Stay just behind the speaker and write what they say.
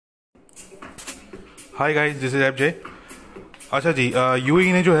Hi guys, this is F जे। अच्छा जी,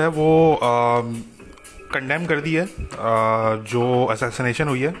 UAE ने जो है वो कंडेम कर दी है जो असैसिनेशन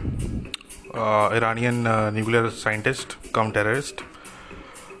हुई है Iranian nuclear scientist cum terrorist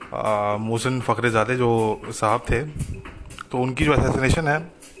Mohsen Fakhrizadeh जो साहब थे। तो उनकी जो असैसिनेशन है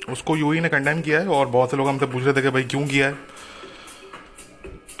उसको यूएई ने कंडेम किया है, और बहुत से लोग हमसे पूछ रहे थे कि भाई क्यों किया है।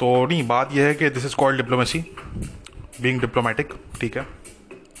 तो नहीं, बात यह है कि this is called diplomacy, being diplomatic, ठीक है।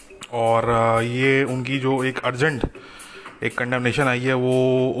 और ये उनकी जो एक अर्जेंट एक कंडेमनेशन आई है वो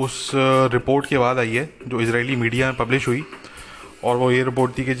उस रिपोर्ट के बाद आई है जो इजरायली मीडिया में पब्लिश हुई। और वो ये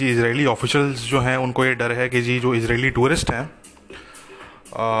रिपोर्ट थी कि जी इजरायली ऑफिशियल्स जो हैं उनको ये डर है कि जी जो इजरायली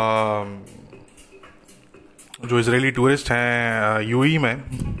टूरिस्ट हैं यूएई में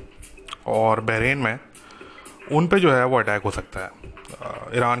और बहरीन में, उन पे जो है वो अटैक हो सकता है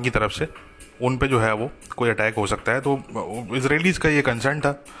ईरान की तरफ से। उन पे जो है वो कोई अटैक हो सकता है। तो इजरायलीज़ का ये कंसर्न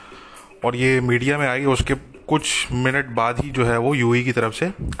था और ये मीडिया में आई। उसके कुछ मिनट बाद ही जो है वो यूएई की तरफ से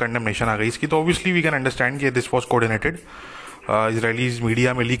कंडेमनेशन आ गई इसकी। तो ऑब्वियसली वी कैन अंडरस्टैंड कि दिस वाज कोऑर्डिनेटेड। इजरायलीज़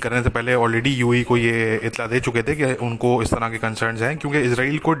मीडिया में लीक करने से पहले ऑलरेडी यूएई को ये इतला दे चुके थे कि उनको इस तरह के कंसर्न्स हैं, क्योंकि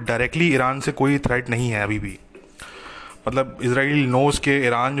इसराइल को डायरेक्टली ईरान से कोई थ्रेट नहीं है अभी भी। मतलब इसराइल नोस के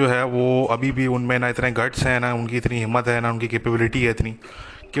ईरान जो है वो अभी भी उनमें ना इतने गट्स हैं, ना उनकी इतनी हिम्मत है, ना उनकी कैपेबिलिटी है इतनी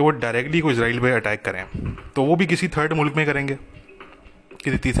कि वो डायरेक्टली को इसराइल पे अटैक करें। तो वो भी किसी थर्ड मुल्क में करेंगे,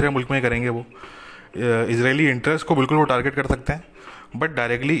 किसी तीसरे मुल्क में करेंगे। वो इजरायली इंटरेस्ट को बिल्कुल वो टारगेट कर सकते हैं, बट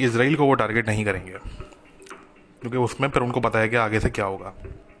डायरेक्टली इसराइल को वो टारगेट नहीं करेंगे, क्योंकि उसमें फिर उनको पता है कि आगे से क्या होगा।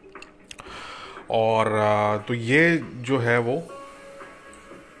 और तो ये जो है वो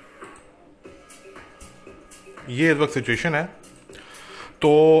ये इस वक्त सिचुएशन है। तो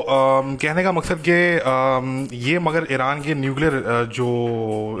कहने का मकसद कि ये मगर ईरान के न्यूक्लियर जो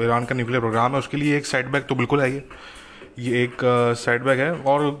ईरान का न्यूक्लियर प्रोग्राम है उसके लिए एक सेटबैक तो बिल्कुल है ये एक सेटबैक है।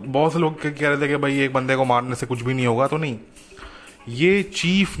 और बहुत से लोग कह रहे थे कि भाई एक बंदे को मारने से कुछ भी नहीं होगा। तो नहीं, ये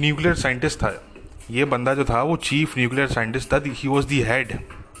चीफ न्यूक्लियर साइंटिस्ट था। ये बंदा जो था वो चीफ न्यूक्लियर साइंटिस्ट था, ही वॉज दी हेड,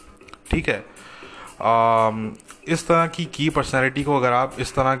 ठीक है। इस तरह की पर्सनैलिटी को अगर आप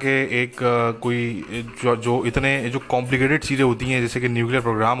इस तरह के एक कोई जो इतने जो कॉम्प्लिकेटेड चीज़ें होती हैं जैसे कि न्यूक्लियर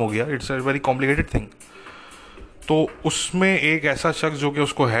प्रोग्राम हो गया, it's a very complicated thing. तो उसमें एक ऐसा शख्स जो कि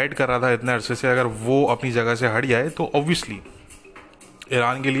उसको हेड कर रहा था इतने अरसे से, अगर वो अपनी जगह से हट जाए तो ऑब्वियसली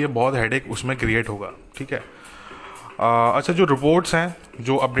ईरान के लिए बहुत हेडेक उसमें क्रिएट होगा, ठीक है। अच्छा, जो रिपोर्ट्स हैं,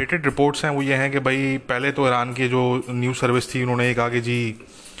 जो अपडेटेड रिपोर्ट्स हैं वो ये हैं कि भाई पहले तो ईरान की जो न्यूज़ सर्विस थी उन्होंने कहा कि जी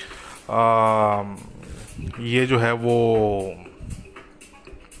ये जो है वो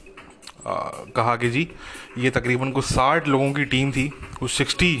कहा कि जी ये तकरीबन कुछ 60 लोगों की टीम थी, कुछ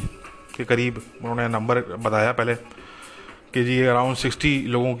 60 के करीब उन्होंने नंबर बताया पहले कि जी अराउंड 60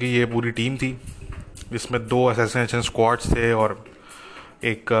 लोगों की ये पूरी टीम थी, जिसमें 2 असैसिनेशन स्क्वाड्स थे और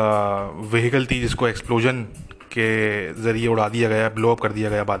एक व्हीकल थी जिसको एक्सप्लोजन के ज़रिए उड़ा दिया गया, ब्लो अप कर दिया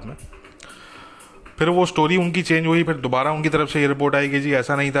गया बाद में। फिर वो स्टोरी उनकी चेंज हुई, फिर दोबारा उनकी तरफ से ये रिपोर्ट आई कि जी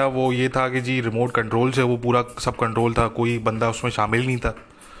ऐसा नहीं था, वो ये था कि जी रिमोट कंट्रोल से वो पूरा सब कंट्रोल था, कोई बंदा उसमें शामिल नहीं था,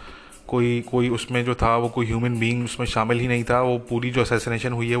 कोई उसमें जो था वो कोई ह्यूमन बीइंग उसमें शामिल ही नहीं था। वो पूरी जो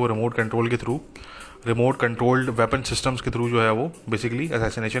असैसिनेशन हुई है वो रिमोट कंट्रोल के through, remote controlled weapon systems के थ्रू जो है वो बेसिकली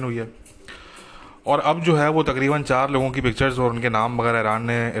असैसिनेशन हुई है। और अब जो है वो तकरीबन 4 लोगों की पिक्चर्स और उनके नाम वगैरह ईरान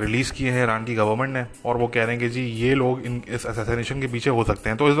ने रिलीज़ किए हैं, ईरान की गवर्नमेंट ने। और वो कह रहे हैं कि जी ये लोग इस असैसिनेशन के पीछे हो सकते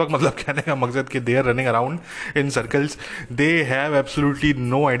हैं। तो इस वक्त मतलब कहने का मकसद कि they are running around in circles, they have absolutely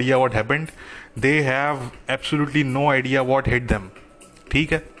no idea what happened, they have absolutely no idea what hit them,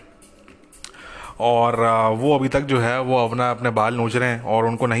 ठीक है। और वो अभी तक जो है वो अपने बाल नोच रहे हैं और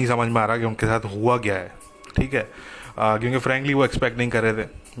उनको नहीं समझ में आ रहा कि उनके साथ हुआ क्या है, ठीक है। क्योंकि फ्रैंकली वो एक्सपेक्ट नहीं कर रहे थे,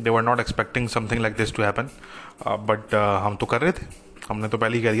 they were not expecting something like this to happen, but हम तो कर रहे थे। हमने तो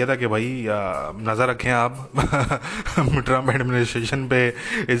पहले ही कह दिया था कि भाई नज़र रखें आप ट्रम्प एडमिनिस्ट्रेशन पे,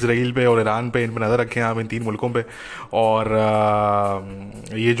 इसराइल पे और ईरान पे, इन पर नज़र रखें आप, इन 3 मुल्कों पे। और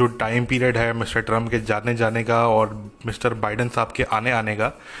ये जो टाइम पीरियड है मिस्टर ट्रम्प के जाने का और मिस्टर बाइडन साहब के आने का,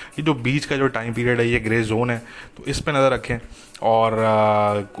 ये जो बीच का जो टाइम पीरियड है, ये ग्रे जोन है, तो इस पे नज़र रखें।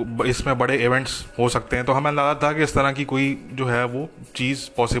 और इसमें बड़े इवेंट्स हो सकते हैं। तो हमें लगा था कि इस तरह की कोई जो है वो चीज़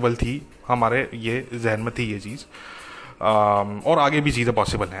पॉसिबल थी, हमारे ये जहन में थी ये चीज़। और आगे भी चीज़ें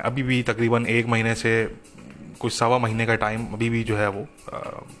पॉसिबल हैं। अभी भी तकरीबन 1 महीने से कुछ 1.25 महीने का टाइम अभी भी जो है वो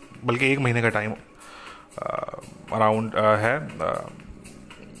बल्कि 1 महीने का टाइम अराउंड है,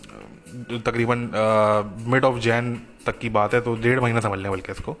 तकरीबन मिड ऑफ जैन तक की बात है। तो 1.5 महीना समझ लें,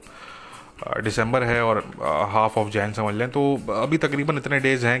 बल्कि इसको दिसंबर है और हाफ ऑफ जैन समझ लें। तो अभी तकरीबन इतने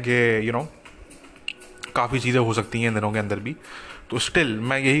डेज़ हैं कि काफ़ी चीज़ें हो सकती हैं इन दिनों के अंदर भी। तो स्टिल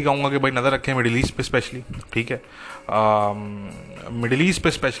मैं यही कहूँगा कि भाई नज़र रखें मिडिल ईस्ट पे स्पेशली, ठीक है। मिडिल ईस्ट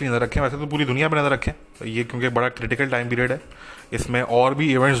पे स्पेशली नज़र रखें, वैसे तो पूरी दुनिया पे नज़र रखें ये, क्योंकि बड़ा क्रिटिकल टाइम पीरियड है, इसमें और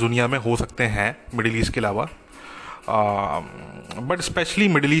भी इवेंट्स दुनिया में हो सकते हैं मिडिल ईस्ट के अलावा, बट स्पेशली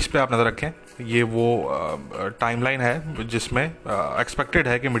मिडिल ईस्ट पे आप नज़र रखें। ये वो टाइमलाइन है जिसमें एक्सपेक्टेड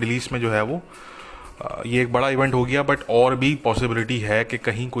है कि मिडिल ईस्ट में जो है वो ये एक बड़ा इवेंट हो गया, बट और भी पॉसिबिलिटी है कि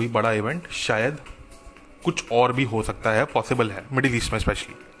कहीं कोई बड़ा इवेंट शायद कुछ और भी हो सकता है, पॉसिबल है मिडिल ईस्ट में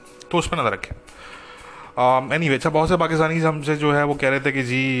स्पेशली, तो उस पर नज़र रखें। एनीवे, अच्छा, बहुत से पाकिस्तानी हमसे जो है वो कह रहे थे कि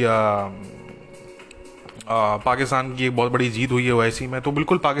जी पाकिस्तान की एक बहुत बड़ी जीत हुई है ओआईसी में। तो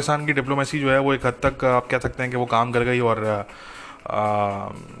बिल्कुल पाकिस्तान की डिप्लोमेसी जो है वो एक हद तक आप कह सकते हैं कि वो काम कर गई, और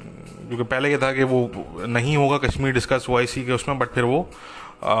क्योंकि पहले ये था कि वो नहीं होगा कश्मीर डिस्कस ओआईसी के उसमें, बट फिर वो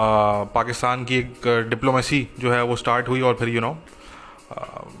पाकिस्तान की एक डिप्लोमेसी जो है वो स्टार्ट हुई, और फिर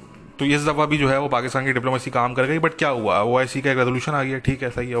तो इस दफ़ा भी जो है वो पाकिस्तान की डिप्लोमेसी काम कर गई। बट क्या हुआ, ओआईसी का एक रेजोल्यूशन आ गया, ठीक है,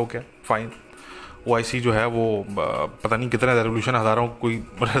 सही है, ओके फाइन। ओआईसी जो है वो पता नहीं कितने रेजोल्यूशन, हज़ारों कोई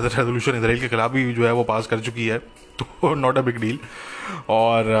रेजोल्यूशन इसराइल के खिलाफ भी जो है वो पास कर चुकी है, तो नॉट अ बिग डील।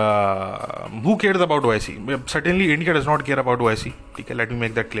 और who cares about OIC? Certainly India does not care about OIC, ठीक है, let me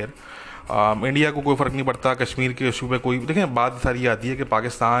make that clear. India को कोई फ़र्क नहीं पड़ता कश्मीर के इशू पे कोई। देखें, बात सारी आती है कि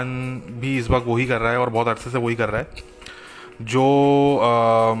पाकिस्तान भी इस वक्त वही कर रहा है, और बहुत अरसे से वही कर रहा है जो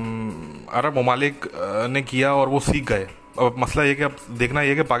अरब ममालिक ने किया, और वो सीख गए। अब मसला ये कि अब देखना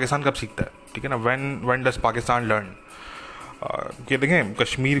ये कि पाकिस्तान कब सीखता है, ठीक है ना, व्हेन डज पाकिस्तान लर्न। कि देखें,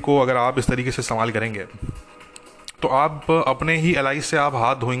 कश्मीर को अगर आप इस तरीके से इस्तेमाल करेंगे तो आप अपने ही एलाइज से आप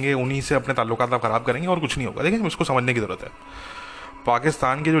हाथ धोएंगे, उन्हीं से अपने ताल्लुकात आप ख़राब करेंगे, और कुछ नहीं होगा। देखें, इसको समझने की ज़रूरत है।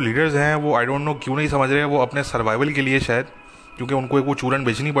 पाकिस्तान के जो लीडर्स हैं वो आई डोंट नो क्यों नहीं समझ रहे हैं, वो अपने सर्वाइवल के लिए शायद, क्योंकि उनको एक वो चूरन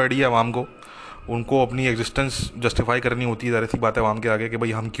बेचनी पड़ रही है आवाम को, उनको अपनी एग्जिस्टेंस जस्टिफाई करनी होती है, ज़ाहिर सी बात है आवाम के आगे, कि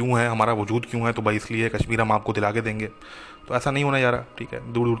भाई हम क्यों हैं, हमारा वजूद क्यों है, तो भाई इसलिए कश्मीर हम आपको दिला के देंगे। तो ऐसा नहीं होना जा रहा, ठीक है,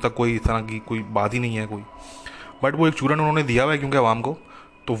 दूर दूर तक कोई इस तरह की कोई बात ही नहीं है कोई, बट वो एक चूरन उन्होंने दिया हुआ है क्योंकि आवाम को,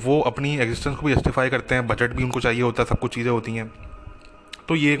 तो वो अपनी एग्जिस्टेंस को भी जस्टिफाई करते हैं, बजट भी उनको चाहिए होता है, सब कुछ चीज़ें होती हैं,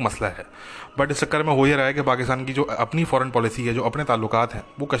 तो ये एक मसला है। बट इस चक्कर में हो ये रहा है कि पाकिस्तान की जो अपनी फॉरेन पॉलिसी है, जो अपने ताल्लुकात हैं,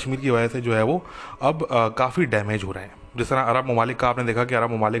 वो कश्मीर की वजह से जो है वो अब काफ़ी डैमेज हो रहे हैं। जिस तरह अरब ममालिक का आपने देखा कि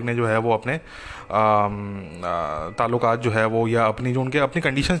अरब ममालिक ने जो है वो अपने ताल्लुकात जो है वो, या अपनी जो उनके अपनी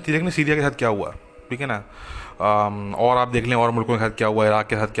कंडीशंस थी, देखने सीरिया के साथ क्या हुआ, ठीक है ना, और आप देख लें और मुल्कों के साथ क्या हुआ, इराक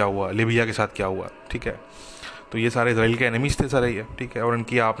के साथ क्या हुआ, लीबिया के साथ क्या हुआ, ठीक है। तो ये सारे इसराइल के एनिमीज थे सारे ये, ठीक है, और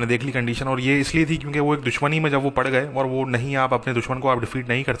उनकी आपने देख ली कंडीशन, और ये इसलिए थी क्योंकि वो एक दुश्मनी में जब वो पड़ गए, और वो नहीं, आप अपने दुश्मन को आप डिफीट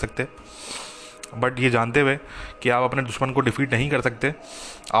नहीं कर सकते, बट ये जानते हुए कि आप अपने दुश्मन को डिफीट नहीं कर सकते,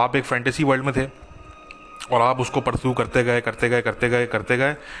 आप एक फैंटेसी वर्ल्ड में थे और आप उसको परस्यू करते गए करते गए करते गए करते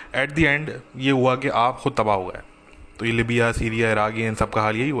गए, एट दी एंड ये हुआ कि आप खुद तबाह हो गए। तो ये लिबिया, सीरिया, इराक, इन सब का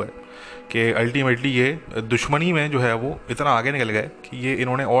हाल यही हुआ है कि अल्टीमेटली ये दुश्मनी में जो है वो इतना आगे निकल गए कि ये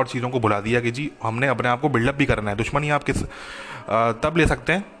इन्होंने और चीज़ों को भुला दिया कि जी हमने अपने आप को बिल्डअप भी करना है। दुश्मनी आप तब ले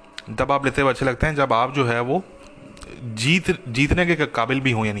सकते हैं, तब आप लेते हुए अच्छे लगते हैं जब आप जो है वो जीतने के काबिल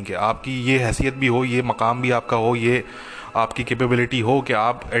भी हो, यानी कि आपकी ये हैसियत भी हो, ये मकाम भी आपका हो, ये आपकी कैपेबिलिटी हो कि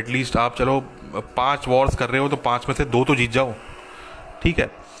आप एटलीस्ट आप चलो 5 वॉर्स कर रहे हो तो 5 में से 2 तो जीत जाओ, ठीक है।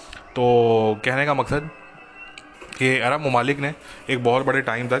 तो कहने का मकसद कि अरब ममालिक ने एक बहुत बड़े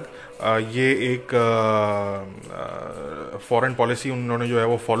टाइम तक ये एक फॉरेन पॉलिसी उन्होंने जो है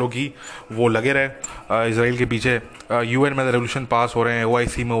वो फॉलो की, वो लगे रहे इसराइल के पीछे। यूएन में रेजोल्यूशन पास हो रहे हैं,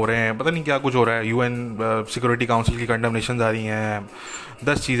 ओआईसी में हो रहे हैं, पता नहीं क्या कुछ हो रहा है, यूएन सिक्योरिटी काउंसिल की कंडमनेशन आ रही हैं,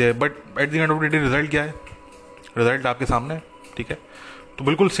 10 चीज़ें, but at the end of the day result क्या है? रिजल्ट आपके सामने है, ठीक है। तो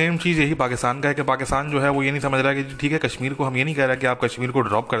बिल्कुल सेम चीज़ यही पाकिस्तान का है कि पाकिस्तान जो है वो ये नहीं समझ रहा कि ठीक है कश्मीर को, हम ये नहीं कह रहे कि आप कश्मीर को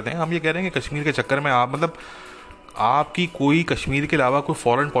ड्रॉप कर दें, हम ये कह रहे हैं कि कश्मीर के चक्कर में आप मतलब आपकी कोई कश्मीर के अलावा कोई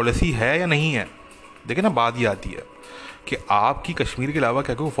फॉरेन पॉलिसी है या नहीं है। देखिए ना, बात ये आती है कि आपकी कश्मीर के अलावा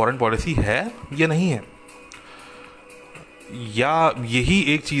क्या कोई फॉरेन पॉलिसी है या नहीं है, या यही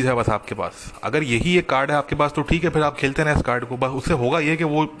एक चीज़ है बस आपके पास। अगर यही एक कार्ड है आपके पास तो ठीक है, फिर आप खेलते रहें इस कार्ड को, बस उससे होगा ये कि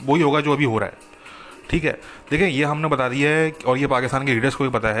वो वही होगा जो अभी हो रहा है, ठीक है। देखिए, ये हमने बता दिया है और ये पाकिस्तान के लीडर्स को भी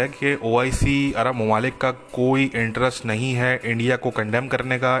पता है कि ओआईसी अरब ममालिक का कोई इंटरेस्ट नहीं है इंडिया को कंडेम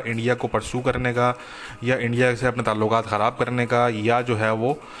करने का, इंडिया को परस्यू करने का, या इंडिया से अपने ताल्लुकात ख़राब करने का, या जो है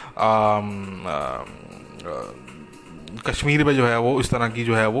वो कश्मीर में जो है वो इस तरह की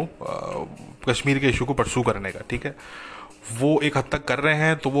जो है वो कश्मीर के इशू को परस्यू करने का, ठीक है। वो एक हद तक कर रहे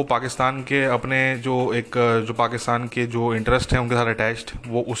हैं, तो वो पाकिस्तान के अपने जो पाकिस्तान के जो इंटरेस्ट हैं उनके साथ अटैच्ड,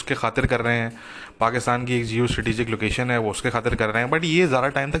 वो उसके खातिर कर रहे हैं। पाकिस्तान की एक जियो स्ट्रेटेजिक लोकेशन है, वो उसके खातिर कर रहे हैं, बट ये ज़्यादा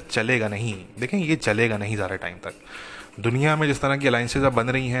टाइम तक चलेगा नहीं। देखें, ये चलेगा नहीं ज़्यादा टाइम तक। दुनिया में जिस तरह की अलाइंसेज अब बन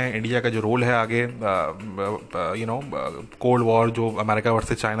रही हैं, इंडिया का जो रोल है आगे, कोल्ड वॉर जो America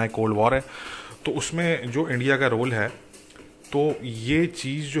versus China cold war है, तो उसमें जो इंडिया का रोल है तो ये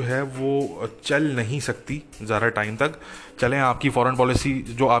चीज़ जो है वो चल नहीं सकती ज़्यादा टाइम तक। चलें आपकी फॉरेन पॉलिसी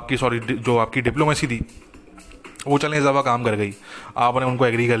जो आपकी डिप्लोमेसी थी वो चलने ज़्यादा काम कर गई, आपने उनको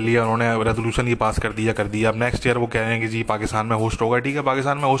एग्री कर लिया, उन्होंने रेजोल्यूशन ये पास कर दिया। अब नेक्स्ट ईयर वो कह रहे हैं कि जी पाकिस्तान में होस्ट होगा, ठीक है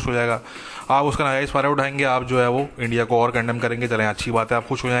पाकिस्तान में होस्ट हो जाएगा, आप उसका नाजायज़ फ़ायदा उठाएंगे, आप जो है वो इंडिया को और कंडेम करेंगे, चलें अच्छी बात है, आप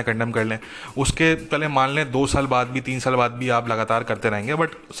खुश हो जाएं, कंडेम कर लें। उसके चले मान लें 2 साल बाद भी 3 साल बाद भी आप लगातार करते रहेंगे, बट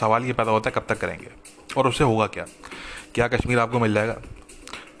सवाल ये पैदा होता है कब तक करेंगे और उससे होगा क्या कश्मीर आपको मिल जाएगा?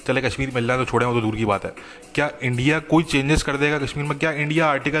 चले कश्मीर मिल जाए तो छोड़ें, वो तो दूर की बात है। क्या इंडिया कोई चेंजेस कर देगा कश्मीर में? क्या इंडिया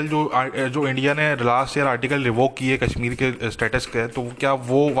आर्टिकल जो इंडिया ने लास्ट ईयर आर्टिकल रिवोक किए कश्मीर के स्टेटस के, तो क्या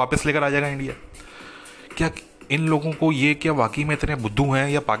वो वापस लेकर आ जाएगा इंडिया? क्या इन लोगों को ये क्या वाकई में इतने बुद्धू हैं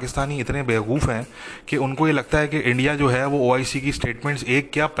या पाकिस्तानी इतने बेवकूफ़ हैं कि उनको ये लगता है कि इंडिया जो है वो OIC की स्टेटमेंट्स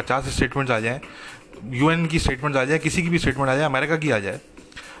एक क्या 50 स्टेटमेंट्स आ जाएँ, UN की स्टेटमेंट्स आ जाए, किसी की भी स्टेटमेंट आ जाए, अमेरिका की आ जाए,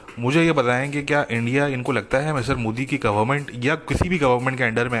 मुझे ये बताएं कि क्या इंडिया, इनको लगता है मिस्टर मोदी की गवर्नमेंट या किसी भी गवर्नमेंट के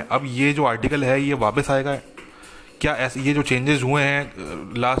अंडर में अब ये जो आर्टिकल है ये वापस आएगा? क्या ऐसे ये जो चेंजेस हुए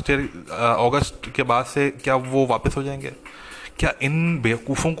हैं लास्ट ईयर अगस्त के बाद से, क्या वो वापस हो जाएंगे? क्या इन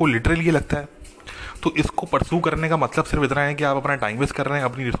बेवकूफ़ों को लिटरली ये लगता है? तो इसको परसू करने का मतलब सिर्फ इतना है कि आप अपना टाइम वेस्ट कर रहे हैं,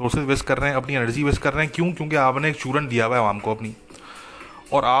 अपनी रिसोर्सेज वेस्ट कर रहे हैं, अपनी एनर्जी वेस्ट कर रहे हैं। क्यों? क्योंकि आपने एक चूरन दिया हुआ है आवाम को अपनी,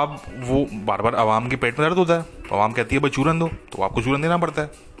 और आप वो बार बार आवाम के पेट में दर्द होता है, आवाम कहती है भाई चूरन दो, तो आपको चूरन देना पड़ता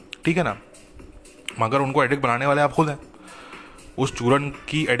है, ठीक है ना? मगर उनको एडिक्ट बनाने वाले आप खुद हैं, उस चूरन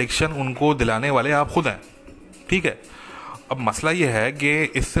की एडिक्शन उनको दिलाने वाले आप खुद हैं, ठीक है? अब मसला ये है कि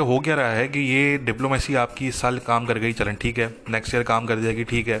इससे हो क्या रहा है कि ये डिप्लोमेसी आपकी इस साल काम कर गई, चलें ठीक है, नेक्स्ट ईयर काम कर जाएगी,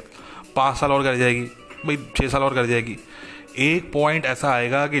 ठीक है, 5 साल और कर जाएगी भाई, 6 साल और कर जाएगी। एक पॉइंट ऐसा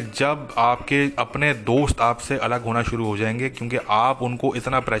आएगा कि जब आपके अपने दोस्त आपसे अलग होना शुरू हो जाएंगे, क्योंकि आप उनको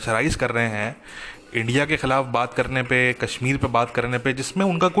इतना प्रेशराइज कर रहे हैं इंडिया के ख़िलाफ़ बात करने पे, कश्मीर पे बात करने पे, जिसमें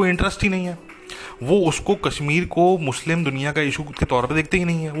उनका कोई इंटरेस्ट ही नहीं है। वो उसको, कश्मीर को मुस्लिम दुनिया का इशू के तौर पे देखते ही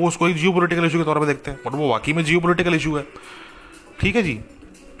नहीं है, वो उसको एक जियो पोलिटिकल इशू के तौर पे देखते हैं, और वो वाकई में जियो पोलिटिकल इशू है, ठीक है जी।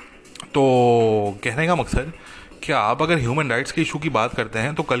 तो कहने का मकसद कि आप अगर ह्यूमन राइट्स के इशू की बात करते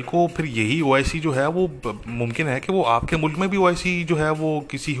हैं तो कल को फिर यही OIC जो है वो मुमकिन है कि वो आपके मुल्क में भी OIC जो है वो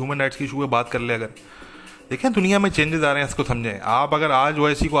किसी ह्यूमन राइट्स के इशू पे बात कर ले। अगर देखें दुनिया में चेंजेस आ रहे हैं, इसको समझें। आप अगर आज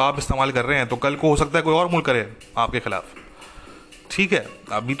OIC को आप इस्तेमाल कर रहे हैं तो कल को हो सकता है कोई और मुल्क करे आपके खिलाफ, ठीक है?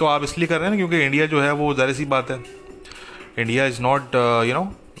 अभी तो आप इसलिए कर रहे हैं ना क्योंकि इंडिया जो है वो ज़ाहिर सी बात है, India is not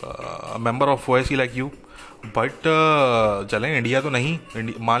member of OIC like you, but चलें इंडिया तो नहीं,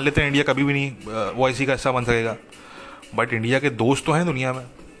 मान लेते हैं इंडिया कभी भी नहीं OIC का हिस्सा बन सकेगा, बट इंडिया के दोस्त तो हैं दुनिया में,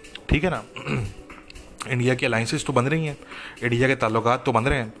 ठीक है ना? इंडिया की अलाइंसेस तो बन रही हैं, इंडिया के ताल्लुकात तो बन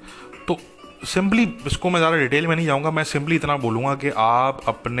रहे हैं। तो सिंपली, इसको मैं ज़्यादा डिटेल में नहीं जाऊँगा, मैं सिंपली इतना बोलूँगा कि आप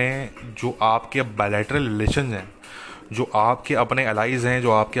अपने जो आपके बायलैटरल रिलेशन हैं, जो आपके अपने एलाइज हैं,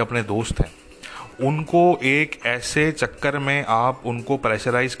 जो आपके अपने दोस्त हैं, उनको एक ऐसे चक्कर में आप उनको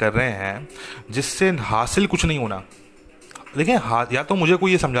प्रेशराइज कर रहे हैं जिससे हासिल कुछ नहीं होना। देखें, या तो मुझे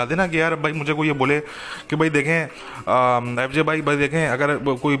कोई ये समझा देना कि यार भाई, मुझे कोई ये बोले कि भाई देखें FJ भाई देखें, अगर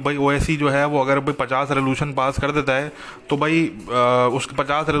कोई भाई OIC जो है वो अगर भाई 50 रेजोल्यूशन पास कर देता है तो भाई उस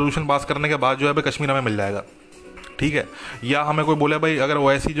 50 रेजोल्यूशन पास करने के बाद जो है भाई कश्मीर हमें मिल जाएगा, ठीक है? या हमें कोई बोले भाई अगर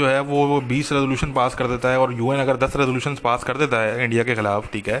OIC जो है वो 20 रेजोल्यूशन पास कर देता है और UN अगर 10 रेजोल्यूशन पास कर देता है इंडिया के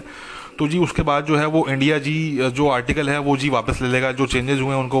खिलाफ, ठीक है, तो जी उसके बाद जो है वो इंडिया जी जो आर्टिकल है वो जी वापस ले लेगा, जो चेंजेस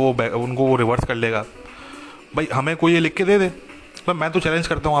हुए हैं उनको वो रिवर्स कर लेगा। भाई हमें कोई ये लिख के दे दे, पर मैं तो चैलेंज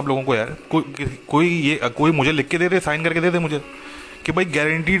करता हूँ आप लोगों को यार, कोई मुझे लिख के दे दे, साइन करके दे दे मुझे कि भाई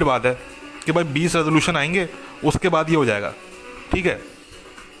गारंटीड बात है कि भाई 20 रेजोल्यूशन आएंगे उसके बाद ये हो जाएगा, ठीक है?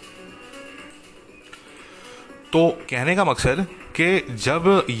 तो कहने का मकसद कि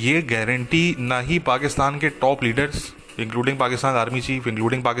जब ये गारंटी ना ही पाकिस्तान के top leaders, including Pakistan army chief,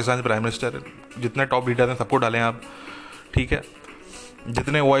 including Pakistan prime minister, जितने टॉप लीडर हैं सबको डालें आप, ठीक है?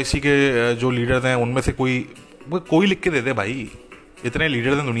 जितने OIC के जो लीडर्स हैं उनमें से कोई लिख के दे दे भाई, इतने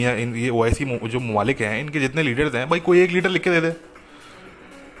लीडर्स हैं दुनिया, ये OIC जो ममालिक हैं इनके जितने लीडर्स हैं भाई, कोई एक लीडर लिख के दे दे।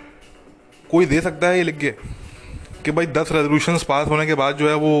 कोई दे सकता है ये लिख के कि भाई 10 रेजोल्यूशंस पास होने के बाद जो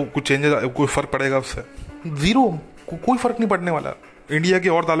है वो कुछ चेंजेस, कोई फ़र्क पड़ेगा उससे? ज़ीरो, कोई फ़र्क नहीं पड़ने वाला। इंडिया के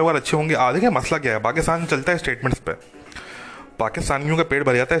और ताल्लुकात अच्छे होंगे। देखिए मसला क्या है, पाकिस्तान चलता है स्टेटमेंट्स पे, पाकिस्तानियों का पेट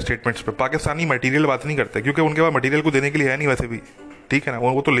भर जाता है स्टेटमेंट्स पे। पाकिस्तानी मटेरियल बात नहीं करते क्योंकि उनके पास मटेरियल को देने के लिए है नहीं वैसे भी, ठीक है ना?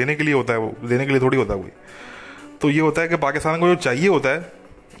 वो तो लेने के लिए होता है, वो देने के लिए थोड़ी होता है कोई। तो ये होता है कि पाकिस्तान को जो चाहिए होता है,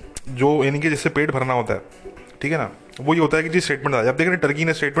 जो इनके जिससे पेट भरना होता है, ठीक है ना, वो ये होता है कि जी स्टेटमेंट आ जाए। अब देख रहे हैं टर्की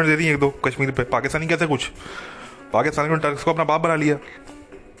ने स्टेटमेंट दे दी 1-2 कश्मीर पे, पाकिस्तानी कहते कुछ, पाकिस्तान ने टर्क्स को अपना बाप बना लिया,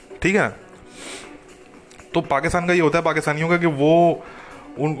 ठीक है ना? तो पाकिस्तान का ये होता है पाकिस्तानियों का कि वो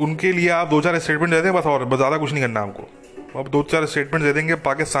उनके लिए आप 2-4 स्टेटमेंट देते हैं बस, और ज़्यादा कुछ नहीं करना आपको, अब 2-4 स्टेटमेंट दे देंगे,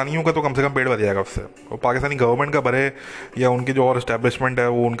 पाकिस्तानियों का तो कम से कम पेट भर जाएगा उससे। और पाकिस्तानी गवर्नमेंट का भरे या उनकी जो और इस्टेब्लिशमेंट है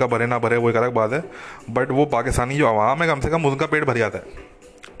वो उनका भरे ना भरे वो एक अलग बात है, बट वो पाकिस्तानी जो आवाम है कम से कम उनका पेट भर जाता है,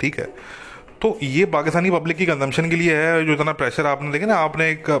 ठीक है। तो ये पाकिस्तानी पब्लिक की कंजम्पशन के लिए है। जो इतना प्रेशर आपने देखे ना,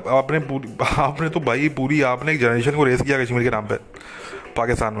 आपने तो भाई पूरी आपने एक जनरेशन को रेस किया कश्मीर के नाम पे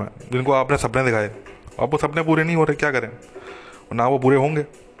पाकिस्तान में, जिनको आपने सपने दिखाए। अब वो सपने पूरे नहीं हो रहे, क्या करें, ना वो पूरे होंगे।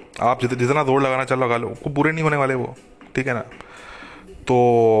 आप जितना जोर लगाना चलो लगा लो, वो पूरे नहीं होने वाले वो, ठीक है ना।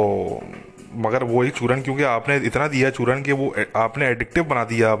 तो मगर वो एक चूरन, क्योंकि आपने इतना दिया चूरन कि वो आपने एडिक्टिव बना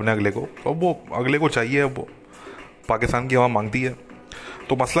दिया अपने अगले को, अब वो अगले को चाहिए, अब वो पाकिस्तान की आवाम मांगती है।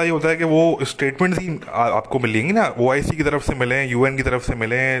 तो मसला ये होता है कि वो स्टेटमेंट्स ही आपको मिलेंगी ना, ओआईसी की तरफ से मिलें, यूएन की तरफ से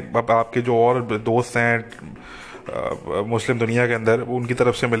मिलें, अब आपके जो और दोस्त हैं मुस्लिम दुनिया के अंदर उनकी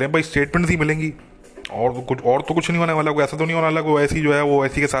तरफ से मिलें, भाई स्टेटमेंट्स ही मिलेंगी। और तो कुछ नहीं होने वाला, कोई ऐसा तो नहीं होने वाला कोई ऐसी जो है वो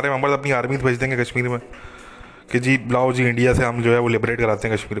ऐसी के सारे मेंबर्स अपनी आर्मी भेज देंगे कश्मीर में कि जी लाओ जी इंडिया से हम जो है वो लिबरेट कराते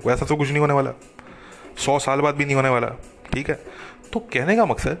हैं कश्मीर को। ऐसा तो कुछ नहीं होने वाला, 100 साल बाद भी नहीं होने वाला, ठीक है। तो कहने का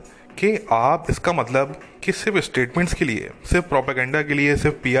मकसद कि आप इसका मतलब कि सिर्फ स्टेटमेंट्स के लिए, सिर्फ प्रोपेगेंडा के लिए,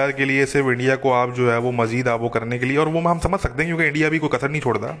 सिर्फ पीआर के लिए, सिर्फ इंडिया को आप जो है वो मजीद आप वो करने के लिए, और वो हम समझ सकते हैं क्योंकि इंडिया भी कोई कसर नहीं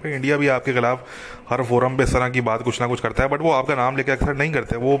छोड़ता, इंडिया भी आपके खिलाफ हर फोरम पे इस तरह की बात कुछ ना कुछ करता है, बट वो आपका नाम लेके अक्सर नहीं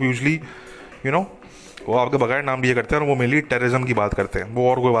करते। वो यूजली वो आपके बगैर नाम लिए करते हैं, और वो मेनली टेररिज्म की बात करते हैं, वो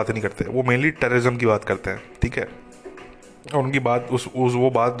और कोई बात नहीं करते, वो मेनली टेररिज्म की बात करते हैं, ठीक है। और उनकी बात वो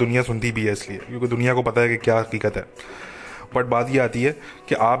बात दुनिया सुनती भी है इसलिए, क्योंकि दुनिया को पता है कि क्या हकीकत है। बट बात ये आती है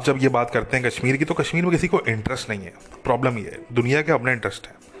कि आप जब ये बात करते हैं कश्मीर की, तो कश्मीर में किसी को इंटरेस्ट नहीं है। प्रॉब्लम ये है, दुनिया के अपने इंटरेस्ट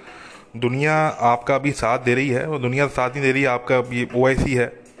है। दुनिया आपका भी साथ दे रही है, और दुनिया साथ नहीं दे रही है आपका ये ओआईसी है,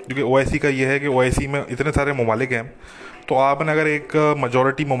 क्योंकि ओआईसी का ये है कि ओआईसी में इतने सारे ममालिक हैं, तो आपने अगर एक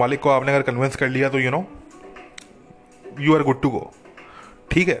मेजॉरिटी ममालिक को आपने अगर कन्विंस कर लिया तो you are good to go,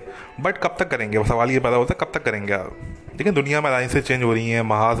 ठीक है। बट कब तक करेंगे, सवाल ये पैदा होता है कब तक करेंगे आप। लेकिन दुनिया में अलाइंसेस चेंज हो रही हैं,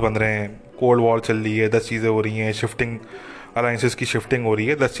 महाज बन रहे हैं, कोल्ड वॉर चल रही है, 10 चीज़ें हो रही हैं, शिफ्टिंग अलाइंसेस की शिफ्टिंग हो रही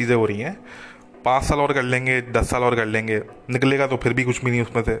है, 10 चीज़ें हो रही हैं। 5 साल और कर लेंगे, 10 साल और कर लेंगे, निकलेगा तो फिर भी कुछ भी नहीं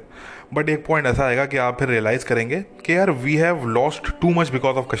उसमें से। बट एक पॉइंट ऐसा आएगा कि आप फिर रियलाइज़ करेंगे कि यार we have lost too much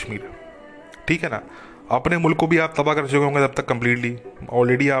because of Kashmir, ठीक है ना। अपने मुल्क को भी आप तबाह कर चुके होंगे तब तक कम्प्लीटली,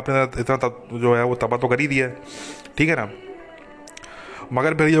 ऑलरेडी आपने इतना जो है वो तबाह तो कर ही दिया है, ठीक है ना।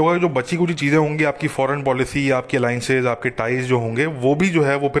 मगर फिर ये होगा कि जो बची कुछ चीज़ें होंगी, आपकी फॉरेन पॉलिसी, आपके अलाइंसेज, आपके टाइज जो होंगे, वो भी जो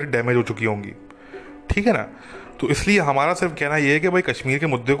है वो फिर डैमेज हो चुकी होंगी, ठीक है ना। तो इसलिए हमारा सिर्फ कहना ये है कि भाई कश्मीर के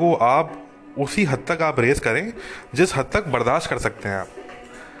मुद्दे को आप उसी हद तक आप रेस करें जिस हद तक बर्दाश्त कर सकते हैं आप।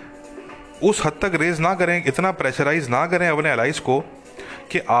 उस हद तक रेस ना करें, इतना प्रेशराइज ना करें अपने अलाइज को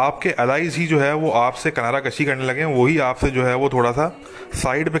कि आपके अलाइज ही जो है वो आपसे किनारा कशी करने लगें, वही आपसे जो है वो थोड़ा सा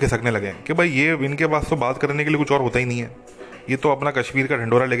साइड पे खिसकने लगें कि भाई ये इनके पास तो बात करने के लिए कुछ और होता ही नहीं है, ये तो अपना कश्मीर का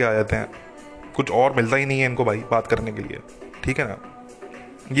ढंडोरा लेके आ जाते हैं, कुछ और मिलता ही नहीं है इनको भाई बात करने के लिए, ठीक है ना।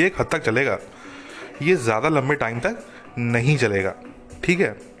 ये एक हद तक चलेगा, ये ज़्यादा लंबे टाइम तक नहीं चलेगा, ठीक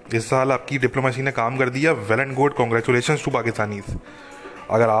है। इस साल आपकी डिप्लोमेसी ने काम कर दिया, well and good, congratulations to Pakistanis.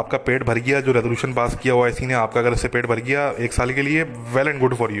 अगर आपका पेट भर गया, जो रेजोल्यूशन पास किया ओआईसी ने, आपका अगर इससे पेट भर गया 1 साल के लिए, well and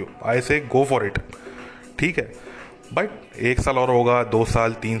good for you, आई से गो फॉर इट, ठीक है। बट 1 साल और होगा, 2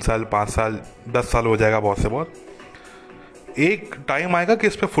 साल, 3 साल, 5 साल, 10 साल हो जाएगा बहुत से बहुत। एक टाइम आएगा कि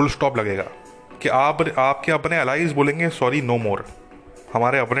इस पर फुल स्टॉप लगेगा कि आपके अपने अलाइज बोलेंगे सॉरी नो मोर,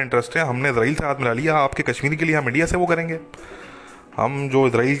 हमारे अपने इंटरेस्ट है, हमने इसराइल से हाथ मिला लिया, आपके कश्मीर के लिए हम इंडिया से वो करेंगे। हम जो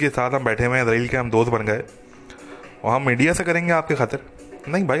इसराइल के साथ हम बैठे हुए हैं, इसराइल के हम दोस्त बन गए, और हम इंडिया से करेंगे आपके खातिर।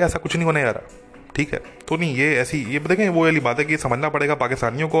 नहीं भाई, ऐसा कुछ नहीं होने यार, ठीक है। तो नहीं, ये देखें वो वाली बात है कि समझना पड़ेगा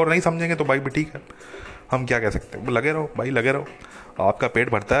पाकिस्तानियों को, और नहीं समझेंगे तो भाई भी ठीक है, हम क्या कह सकते हैं, लगे रहो भाई, लगे रहो। आपका पेट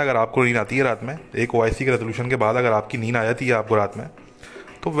भरता है, अगर आपको नींद आती है रात में, एक ओआईसी के रेजोल्यूशन के बाद अगर आपकी नींद आ जाती है आपको रात में,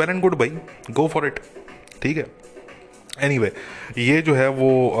 तो वेल एंड गुड भाई, गो फॉर इट, ठीक है। एनीवे, ये जो है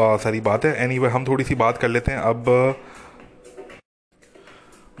वो सारी बात है। एनीवे, हम थोड़ी सी बात कर लेते हैं अब।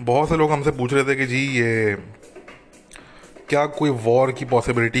 बहुत से लोग हमसे पूछ रहे थे कि जी ये क्या कोई वॉर की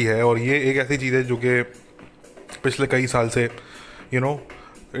पॉसिबिलिटी है, और ये एक ऐसी चीज़ है जो कि पिछले कई साल से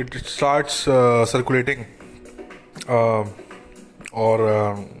इट स्टार्ट्स सर्कुलेटिंग, और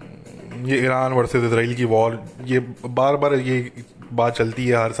ये ईरान वर्सेस इसराइल की वॉर, ये बार बार ये बात चलती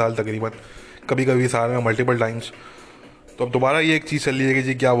है हर साल तकरीबन, कभी कभी साल में मल्टीपल टाइम्स। तो अब दोबारा ये एक चीज़ चल रही है कि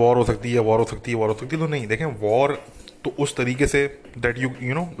जी क्या वॉर हो सकती है, वॉर हो सकती है, वॉर हो सकती है। तो नहीं, देखें, वॉर तो उस तरीके से दैट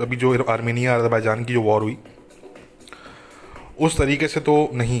अभी जो आर्मेनिया अज़रबैजान की जो वॉर हुई, उस तरीके से तो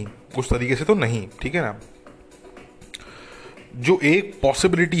नहीं, ठीक है ना। जो एक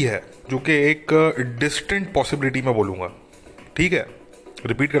पॉसिबिलिटी है, जो कि एक डिस्टेंट पॉसिबिलिटी मैं बोलूँगा, ठीक है,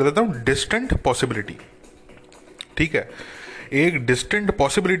 रिपीट कर देता हूँ, डिस्टेंट पॉसिबिलिटी, ठीक है। एक डिस्टेंट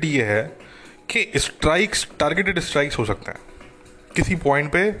पॉसिबिलिटी ये है कि स्ट्राइक्स, टारगेटेड स्ट्राइक्स हो सकते हैं किसी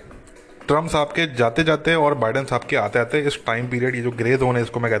पॉइंट पे। ट्रम्प साहब के जाते जाते और बाइडन साहब के आते आते इस टाइम पीरियड, ये जो ग्रे जोन है,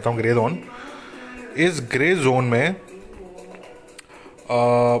 इसको मैं कहता हूँ ग्रे जोन, इस ग्रे जोन में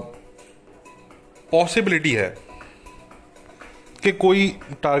पॉसिबिलिटी है कि कोई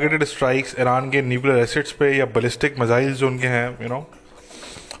टारगेटेड स्ट्राइक्स ईरान के न्यूक्लियर एसेट्स पे या बैलिस्टिक मिसाइल्स जो उनके हैं,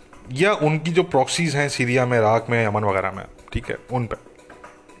 या उनकी जो प्रॉक्सीज हैं सीरिया में, इराक में, यमन वगैरह में, ठीक है, उन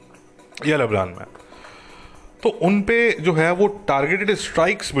पे या लेबनान में, तो उन पे जो है वो टारगेटेड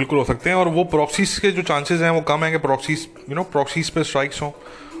स्ट्राइक्स बिल्कुल हो सकते हैं। और वो प्रॉक्सीज के जो चांसेस हैं वो कम है कि प्रॉक्सीज पे स्ट्राइक्स हों,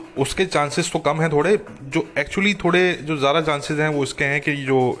 उसके चांसेस तो कम हैं थोड़े। जो एक्चुअली थोड़े जो ज़्यादा चांसेस हैं वो इसके हैं कि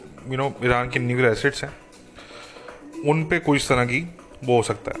जो ईरान के न्यूक्लियर एसेट्स हैं उन पे कोई इस तरह की वो हो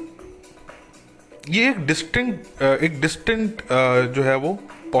सकता है। ये एक डिस्टेंट जो है वो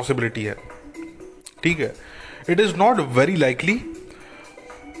पॉसिबिलिटी है, ठीक है। It is not very likely,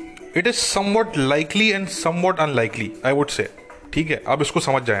 it is somewhat likely and somewhat unlikely, I would say, ठीक है। अब इसको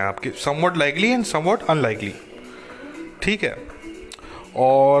समझ जाएं आपके, somewhat likely and somewhat unlikely, ठीक है।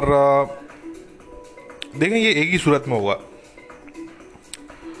 और देखें ये एक ही सूरत में होगा,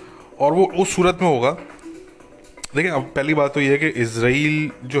 और वो उस सूरत में होगा। देखिए अब पहली बात तो ये है कि इजराइल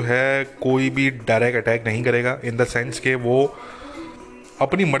जो है कोई भी डायरेक्ट अटैक नहीं करेगा, इन द सेंस के वो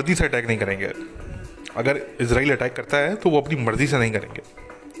अपनी मर्जी से अटैक नहीं करेंगे। अगर इजराइल अटैक करता है तो वो अपनी मर्जी से नहीं करेंगे।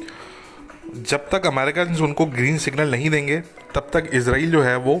 जब तक अमेरिकन उनको ग्रीन सिग्नल नहीं देंगे तब तक इजराइल जो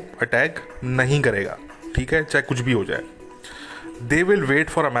है वो अटैक नहीं करेगा, ठीक है, चाहे कुछ भी हो जाए। They will wait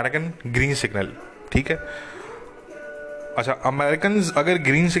for American green signal, ठीक है। अच्छा, अमेरिकन अगर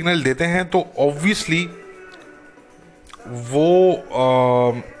ग्रीन सिग्नल देते हैं तो ऑब्वियसली वो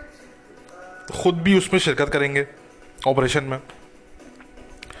खुद भी उसमें शिरकत करेंगे ऑपरेशन में,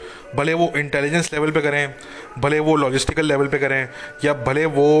 भले वो इंटेलिजेंस लेवल पे करें, भले वो लॉजिस्टिकल लेवल पे करें, या भले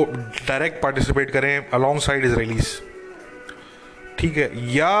वो डायरेक्ट पार्टिसिपेट करें अलॉन्ग साइड इजराइलीज, ठीक है।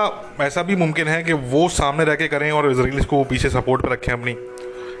 या ऐसा भी मुमकिन है कि वो सामने रह के करें और इजराइलीज को वो पीछे सपोर्ट पे रखें अपनी,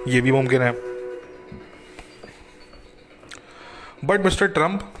 ये भी मुमकिन है। बट मिस्टर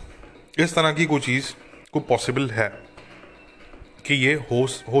ट्रंप, इस तरह की कोई चीज़ को पॉसिबल है कि ये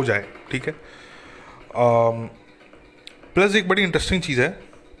हो जाए, ठीक है। प्लस एक बड़ी इंटरेस्टिंग चीज़ है,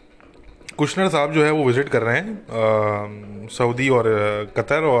 कुशनर साहब जो है वो विज़िट कर रहे हैं सऊदी और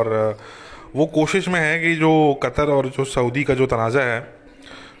कतर, और वो कोशिश में है कि जो कतर और जो सऊदी का जो तनाज़ा है,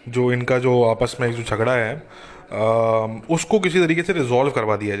 जो इनका जो आपस में जो झगड़ा है, उसको किसी तरीके से रिजॉल्व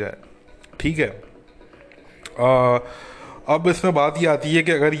करवा दिया जाए, ठीक है। अब इसमें बात ये आती है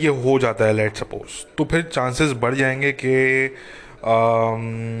कि अगर ये हो जाता है लेट सपोज, तो फिर चांसेस बढ़ जाएंगे कि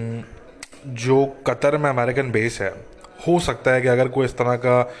जो कतर में अमेरिकन बेस है, हो सकता है कि अगर कोई इस तरह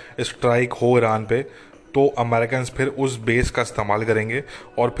का स्ट्राइक हो ईरान पे तो अमेरिकन फिर उस बेस का इस्तेमाल करेंगे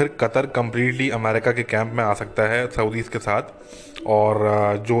और फिर कतर कम्प्लीटली अमेरिका के कैंप में आ सकता है सऊदीज़ के साथ।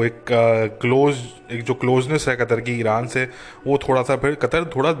 और जो एक जो क्लोजनेस है कतर की ईरान से, वो थोड़ा सा फिर कतर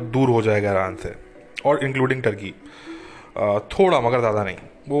थोड़ा दूर हो जाएगा ईरान से, और इंक्लूडिंग टर्की थोड़ा, मगर ज़्यादा नहीं।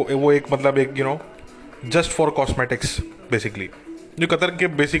 वो एक मतलब एक जस्ट फॉर कॉस्मेटिक्स बेसिकली, जो कतर के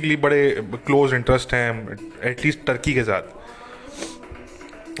बेसिकली बड़े क्लोज इंटरेस्ट हैं एटलीस्ट टर्की के साथ।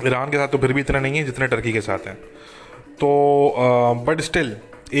 ईरान के साथ तो फिर भी इतना नहीं है जितने टर्की के साथ हैं। तो बट स्टिल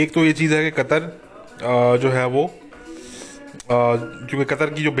एक तो ये चीज़ है कि कतर जो है वो क्योंकि कतर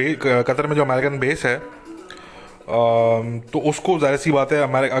की जो कतर में जो अमेरिकन बेस है, तो उसको ज़ाहिर सी बात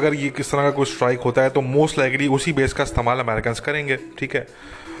है अगर ये किस तरह का कोई स्ट्राइक होता है तो मोस्ट लाइकली उसी बेस का इस्तेमाल अमेरिकन करेंगे, ठीक है।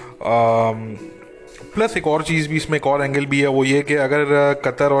 प्लस एक और चीज़ भी इसमें, एक और एंगल भी है, वो ये कि अगर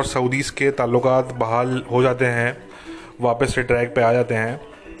कतर और सऊदीज़ के ताल्लुकात बहाल हो जाते हैं, वापस से ट्रैक पे आ जाते हैं,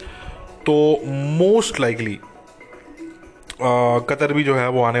 तो मोस्ट लाइकली कतर भी जो है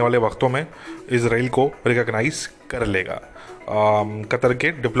वो आने वाले वक्तों में इजराइल को रिकॉग्नाइज कर लेगा। कतर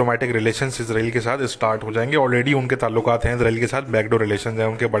के डिप्लोमेटिक रिलेशंस इजराइल के साथ स्टार्ट हो जाएंगे। ऑलरेडी उनके ताल्लुकात हैं इजराइल के साथ, बैकडोर रिलेशंस हैं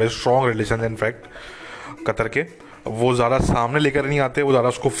उनके, बड़े स्ट्रॉन्ग रिलेशंस हैं इनफैक्ट कतर के। वो ज़्यादा सामने लेकर नहीं आते, वो ज़्यादा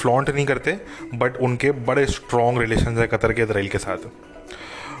उसको फ्लॉन्ट नहीं करते, बट उनके बड़े स्ट्रॉन्ग रिलेशंस हैं कतर के इजराइल के साथ।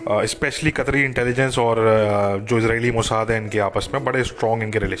 स्पेशली कतरी इंटेलिजेंस और जो इजरायली मोसाद है इनके आपस में बड़े स्ट्रॉन्ग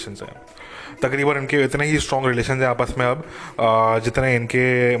इनके रिलेशंस हैं। तकरीबन इनके इतने ही स्ट्रॉन्ग रिलेशंस हैं आपस में अब जितने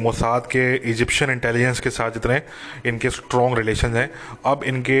इनके मोसाद के इजिप्शियन इंटेलिजेंस के साथ जितने इनके स्ट्रॉन्ग रिलेशंस हैं, अब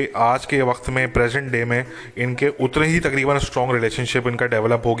इनके आज के वक्त में प्रेजेंट डे में इनके उतने ही तकरीबन स्ट्रॉन्ग रिलेशनशिप इनका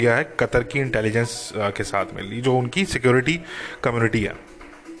डेवलप हो गया है कतर की इंटेलिजेंस के साथ में, जो उनकी सिक्योरिटी कम्युनिटी है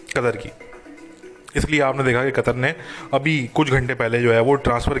कतर की। इसलिए आपने देखा कि कतर ने अभी कुछ घंटे पहले जो है वो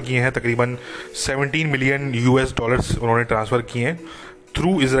ट्रांसफ़र किए हैं, तकरीबन 17 मिलियन US डॉलर्स उन्होंने ट्रांसफ़र किए हैं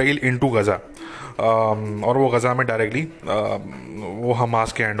थ्रू इजराइल इनटू गज़ा। और वो गज़ा में डायरेक्टली वो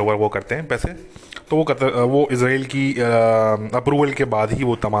हमास के हैंड ओवर वो करते हैं पैसे। तो वो इसराइल की अप्रूवल के बाद ही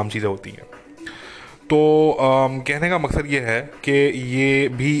वो तमाम चीज़ें होती हैं। तो कहने का मकसद ये है कि ये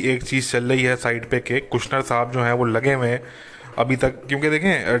भी एक चीज़ चल रही है साइड पे कि कुशनर साहब जो हैं वो लगे हुए हैं अभी तक, क्योंकि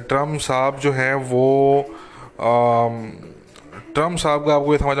देखें ट्रम्प साहब जो हैं वो ट्रम्प साहब का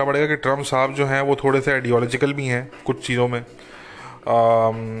आपको ये समझना पड़ेगा कि ट्रम्प साहब जो हैं वो थोड़े से आइडियोलॉजिकल भी हैं कुछ चीज़ों में,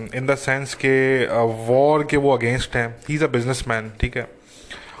 इन द सेंस के वॉर के वो अगेंस्ट हैं। ही इज़ अ बिजनेसमैन, ठीक है,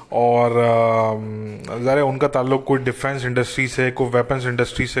 और ज़रा उनका ताल्लुक कोई डिफेंस इंडस्ट्री से, कोई वेपन्स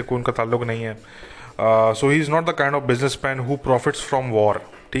इंडस्ट्री से कोई उनका ताल्लुक नहीं है। सो he is not the kind of businessman who profits from war,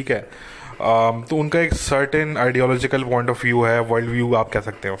 ठीक है। तो उनका एक certain ideological point of view है, वर्ल्ड व्यू आप कह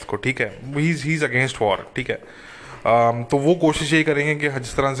सकते हैं उसको, ठीक है। ही इज़ अगेंस्ट वॉर, ठीक है। तो वो कोशिश यही करेंगे कि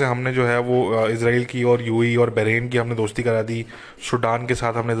जिस तरह से हमने जो है वो इसराइल की और यूएई और बहरीन की हमने दोस्ती करा दी, सूडान के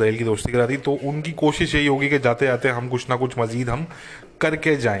साथ हमने इसराइल की दोस्ती करा दी, तो उनकी कोशिश यही होगी कि जाते जाते हम कुछ ना कुछ मज़ीद हम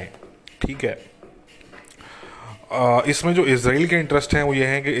करके जाएं, ठीक है। इसमें जो इसराइल के इंटरेस्ट हैं वो ये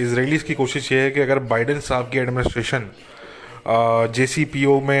हैं कि इसराइलीज़ की कोशिश ये है कि अगर बाइडेन साहब की एडमिनिस्ट्रेशन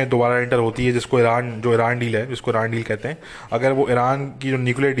JCPO में दोबारा एंटर होती है, जिसको ईरान डील है, जिसको ईरान डील कहते हैं, अगर वो ईरान की जो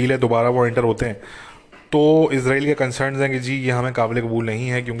न्यूक्लियर डील है दोबारा वो एंटर होते हैं, तो इसराइल के कंसर्न्स हैं कि जी ये हमें काबिल कबूल नहीं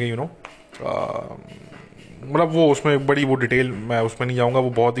है, क्योंकि मतलब वो उसमें बड़ी वो डिटेल मैं उसमें नहीं जाऊँगा, वो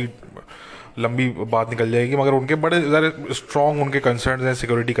बहुत ही लंबी बात निकल जाएगी, मगर उनके बड़े ज़्यादा स्ट्रॉन्ग उनके कंसर्न्स हैं,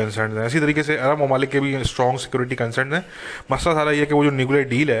 सिक्योरिटी कंसर्न्स हैं। इसी तरीके से अरब ममालिक के भी स्ट्रॉन्ग सिक्योरिटी कंसर्न्स हैं। मसला सारा ये कि वो जो न्यूक्लियर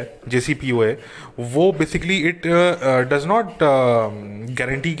डील है JCPO है, वो basically it does not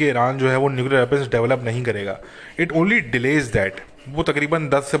guarantee कि ईरान जो है वो न्यूक्लियर वेपन्स डेवलप नहीं करेगा, इट ओनली डिलेज दैट। वो तकरीबन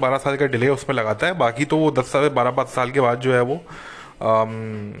 10 से 12 साल का डिले उसमें लगाता है, बाकी तो वो 10 से 12 साल के बाद जो है वो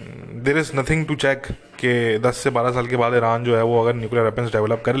there is nothing to check कि 10 से 12 साल के बाद ईरान जो है वो अगर न्यूक्लियर वेपन्स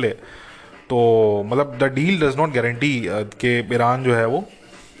डेवलप कर ले, तो मतलब the deal does not guarantee कि ईरान जो है वो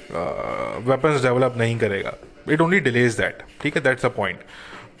वेपन्स डेवलप नहीं करेगा, इट ओनली डिलेज दैट, ठीक है, दैट्स अ पॉइंट।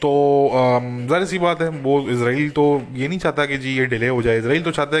 तो ज़ाहिर सी बात है, वो इसराइल तो ये नहीं चाहता कि जी ये डिले हो जाए, इसराइल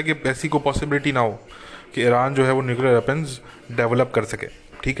तो चाहता है कि ऐसी कोई पॉसिबिलिटी ना हो कि ईरान जो है वो न्यूक्लियर वेपन्स डेवलप कर सके,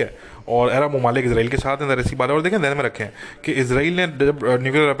 ठीक है। और अरब ममालिक इसराइल के साथ हैं, ज़ाहिर सी बात है। और देखें, ध्यान में रखें कि इसराइल ने जब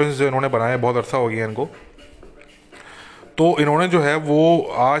न्यूक्लियर वेपन्स जो इन्होंने बनाए, बहुत अरसा हो गया इनको, तो इन्होंने जो है वो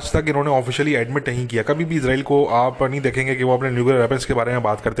आज तक इन्होंने ऑफिशियली एडमिट नहीं किया। कभी भी इसराइल को आप नहीं देखेंगे कि वो अपने न्यूक्लियर वेपन्स के बारे में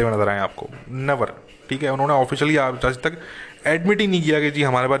बात करते हुए नजर आए आपको, नेवर, ठीक है। उन्होंने ऑफिशियली आज तक एडमिट ही नहीं किया कि जी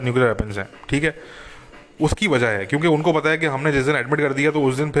हमारे पास न्यूक्लियर वेपन्स हैं, ठीक है। उसकी वजह है क्योंकि उनको पता है कि हमने जिस दिन एडमिट कर दिया तो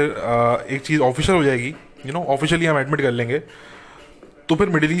उस दिन फिर एक चीज़ ऑफिशियल हो जाएगी, ऑफिशियली हम एडमिट कर लेंगे, तो फिर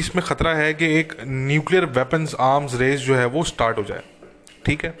मिडिल ईस्ट में ख़तरा है कि एक न्यूक्लियर वेपन्स आर्म्स रेस जो है वो स्टार्ट हो जाए,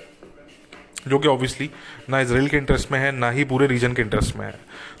 ठीक है, जो कि ऑब्वियसली ना इसराइल के इंटरेस्ट में है, ना ही पूरे रीजन के इंटरेस्ट में है।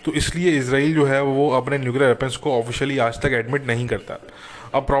 तो इसलिए इसराइल जो है वो अपने न्यूक्लियर वेपन्स को ऑफिशियली आज तक एडमिट नहीं करता।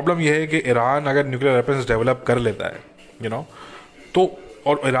 अब प्रॉब्लम यह है कि ईरान अगर न्यूक्लियर वेपन्स डेवलप कर लेता है, तो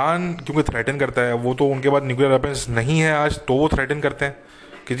और ईरान क्योंकि थ्रेटन करता है, वो तो उनके पास न्यूक्लियर वेपन्स नहीं है आज, तो वो थ्रेटन करते हैं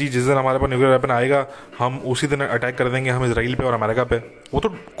कि जी जिस दिन हमारे पास न्यूक्लियर वेपन आएगा हम उसी दिन अटैक कर देंगे हम इसराइल पे और अमेरिका पे। वो तो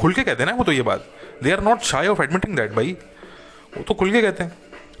खुल के कहते हैं ना, वो तो ये बात, दे आर नॉट शाई ऑफ एडमिटिंग दैट भाई, वो तो खुल के कहते हैं,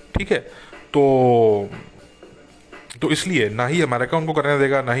 ठीक है। तो इसलिए ना ही अमेरिका उनको करने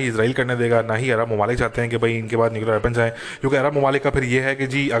देगा, ना ही इसराइल करने देगा, ना ही अरब ममालिक चाहते हैं कि भाई इनके पास न्यूक्लियर वेपन्स आए, क्योंकि अरब ममालिक का फिर ये है कि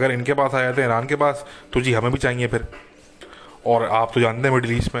जी अगर इनके पास आया था ईरान के पास, तो जी हमें भी चाहिए फिर। और आप तो जानते हैं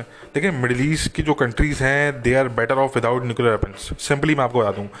मिडिल ईस्ट में, देखिए मिडिल ईस्ट की जो कंट्रीज़ हैं they are better of without nuclear weapons. Simply मैं आपको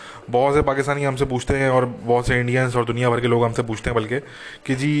बता दूँ, बहुत से पाकिस्तानी हमसे पूछते हैं और बहुत से इंडियंस और दुनिया भर के लोग हमसे पूछते हैं बल्कि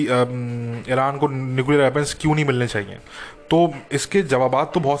कि जी ईरान को न्यूक्लियर वेपन्स क्यों नहीं मिलने चाहिए। तो इसके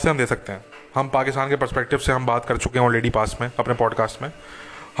जवाबात तो बहुत से हम दे सकते हैं। हम पाकिस्तान के पर्सपेक्टिव से हम बात कर चुके हैं ऑलरेडी पास में अपने पॉडकास्ट में,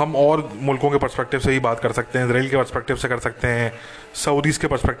 हम और मुल्कों के पर्सपेक्टिव से ही बात कर सकते हैं, इसराइल के पर्सपेक्टिव से कर सकते हैं, सऊदीज़ के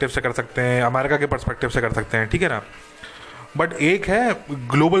पर्सपेक्टिव से कर सकते हैं, अमेरिका के पर्सपेक्टिव से कर सकते हैं, ठीक है ना। बट एक है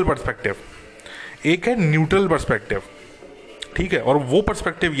ग्लोबल पर्सपेक्टिव, एक है न्यूट्रल पर्सपेक्टिव, ठीक है। और वो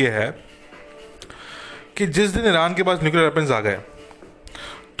पर्सपेक्टिव ये है कि जिस दिन ईरान के पास न्यूक्लियर वेपन्स आ गए,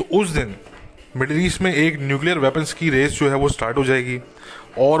 तो उस दिन मिडिल ईस्ट में एक न्यूक्लियर वेपन्स की रेस जो है वो स्टार्ट हो जाएगी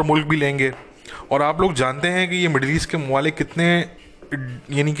और मुल्क भी लेंगे। और आप लोग जानते हैं कि ये मिडिल ईस्ट के ममालिक कितने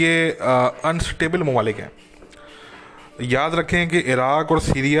यानी कि अनस्टेबल ममालिक हैं। याद रखें कि इराक और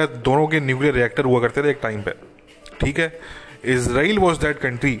सीरिया दोनों के न्यूक्लियर रिएक्टर हुआ करते थे एक टाइम पे, ठीक है। इसराइल वॉज दैट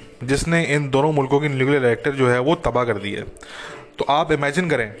कंट्री जिसने इन दोनों मुल्कों के न्यूक्लियर रिएक्टर जो है वो तबाह कर दिए। तो आप इमेजिन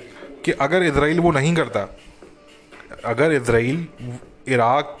करें कि अगर इसराइल वो नहीं करता, अगर इसराइल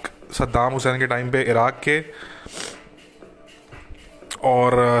इराक सद्दाम हुसैन के टाइम पे इराक के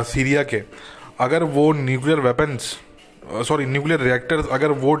और सीरिया के अगर वो nuclear weapons sorry nuclear reactors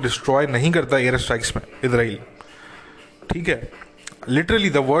अगर वो डिस्ट्रॉय नहीं करता एयर स्ट्राइक्स में इसराइल, ठीक है, literally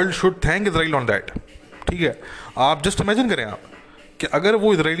the world should thank Israel on that. ठीक है, आप जस्ट इमेजिन करें आप कि अगर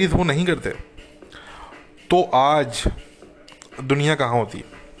वो इसराइलीज वो नहीं करते तो आज दुनिया कहाँ होती।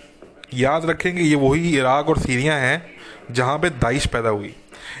 याद रखेंगे ये वही इराक और सीरिया हैं जहाँ पे दाइश पैदा हुई।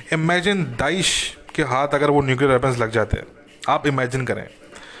 इमेजिन दाइश के हाथ अगर वो न्यूक्लियर वेपन्स लग जाते, आप इमेजिन करें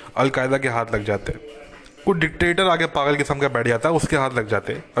अलकायदा के हाथ लग जाते, कोई डिक्टेटर आगे पागल किस्म का बैठ जाता है उसके हाथ लग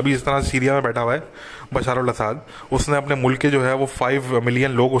जाते। अभी इस तरह सीरिया में बैठा हुआ है बशार अल असद, उसने अपने मुल्क के जो है वो 5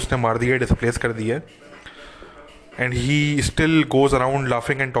 मिलियन लोग उसने मार दिए, डिस्प्लेस कर दिए, and he still goes around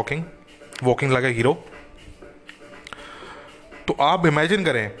laughing and talking, walking like a hero. तो आप इमेजिन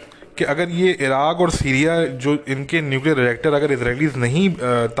करें कि अगर ये इराक और सीरिया जो इनके न्यूक्लियर रिएक्टर अगर इसराइलीज नहीं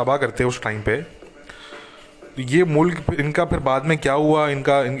तबाह करते उस टाइम पे, तो ये मुल्क इनका फिर बाद में क्या हुआ,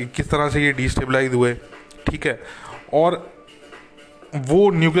 इनका किस तरह से ये डिस्टेबलाइज हुए। ठीक है, और वो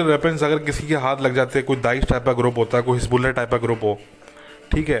न्यूक्लियर वेपन्स अगर किसी के हाथ लग जाते, कोई दाइश टाइप का ग्रुप होता, कोई हिजबुल्लाह टाइप का ग्रुप हो,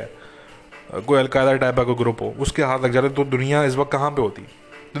 ठीक है, कोई अलकायदा टाइप का ग्रुप हो, उसके हाथ लग जाते तो दुनिया इस वक्त कहाँ पे होती।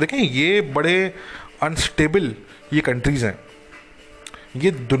 तो देखें ये बड़े अनस्टेबल ये कंट्रीज़ हैं।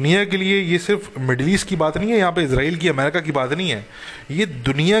 ये दुनिया के लिए, ये सिर्फ मिडिल ईस्ट की बात नहीं है, यहाँ पे इसराइल की अमेरिका की बात नहीं है, ये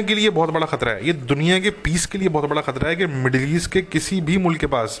दुनिया के लिए बहुत बड़ा ख़तरा है। ये दुनिया के पीस के लिए बहुत बड़ा ख़तरा है कि मिडिल ईस्ट के किसी भी मुल्क के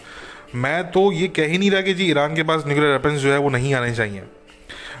पास, मैं तो ये कह ही नहीं रहा कि जी ईरान के पास न्यूक्लियर वेपन्स जो है वो नहीं आने चाहिए,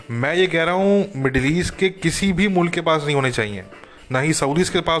 मैं ये कह रहा हूँ मिडिल ईस्ट के किसी भी मुल्क के पास नहीं होने चाहिए। ना ही सऊदीज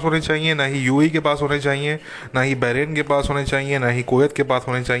के पास होने चाहिए, ना ही यूएई के पास होने चाहिए, ना ही बहरीन के पास होने चाहिए, ना ही कुवैत के पास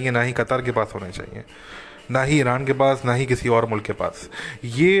होने चाहिए, ना ही कतर के पास होने चाहिए, ना ही ईरान के पास, ना ही किसी और मुल्क के पास।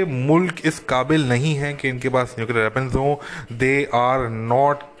 ये मुल्क इस काबिल नहीं है कि इनके पास न्यूक्लियर वेपन्स हों। They are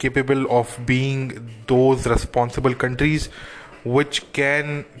not capable of being those responsible countries which can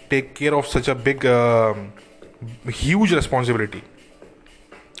take care of such a big huge responsibility.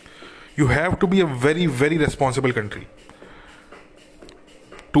 You have to be a very very responsible country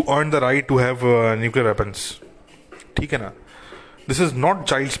to earn the right to have nuclear weapons. ठीक है ना, this is not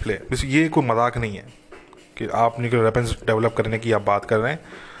child's play. ये कोई मजाक नहीं है कि आप न्यूक्लियर वेपन्स डेवलप करने की आप बात कर रहे हैं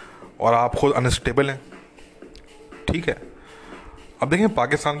और आप खुद अनस्टेबल हैं। ठीक है, अब देखें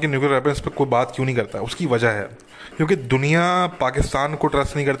पाकिस्तान के न्यूक्लियर वेपन्स पे कोई बात क्यों नहीं करता, उसकी वजह है क्योंकि दुनिया पाकिस्तान को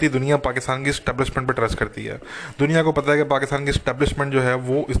ट्रस्ट नहीं करती, दुनिया पाकिस्तान की इस्टेब्लिशमेंट पे ट्रस्ट करती है। दुनिया को पता है कि पाकिस्तान की इस्टेब्लिशमेंट जो है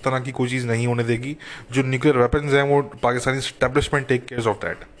वो इस तरह की कोई चीज़ नहीं होने देगी। जो न्यूक्लियर वेपन्स हैं वो Pakistani establishment take care of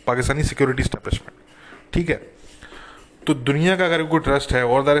that, Pakistani security establishment. ठीक है, तो दुनिया का अगर कोई ट्रस्ट है,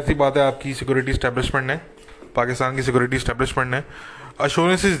 और ज़ाहिर सी बात है आपकी सिक्योरिटी इस्टेब्लिशमेंट ने, पाकिस्तान की सिक्योरिटी इस्टेब्लिशमेंट ने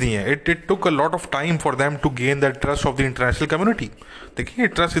अश्योरेंसेज दी हैं। It took a lot of time for them to gain that trust of the international community. देखिए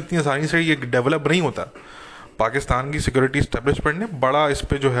ट्रस्ट इतनी आसानी से ये डेवलप नहीं होता। पाकिस्तान की सिक्योरिटी इस्टेब्लिशमेंट ने बड़ा इस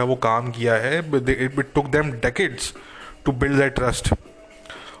पे जो है वो काम किया है। It took them decades to build that trust,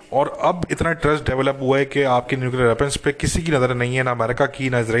 और अब इतना ट्रस्ट डेवलप हुआ है कि आपके न्यूक्लियर वेपन्स पे किसी की नज़र नहीं है, ना अमेरिका की,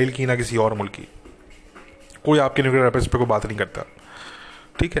 ना इसराइल की, ना किसी और मुल्क की। कोई आपके न्यूक्लियर वेपन्स पे कोई बात नहीं करता।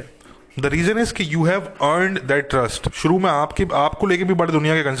 ठीक है, द रीज़न इज़ कि you have earned that trust. शुरू में आपको लेके भी बड़ी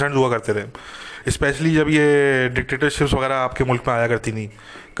दुनिया के कंसर्न हुआ करते थे, स्पेशली जब ये डिक्टेटरशिप्स वगैरह आपके मुल्क में आया करती थी।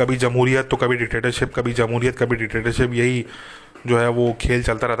 कभी जमहूरियत तो कभी डिक्टेटरशिप, कभी जमहूरियत कभी डिक्टेटरशिप, यही जो है वो खेल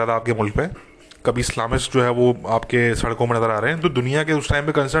चलता रहता था आपके मुल्क में। कभी इस्लामिस्ट जो है वो आपके सड़कों में नज़र आ रहे हैं, तो दुनिया के उस टाइम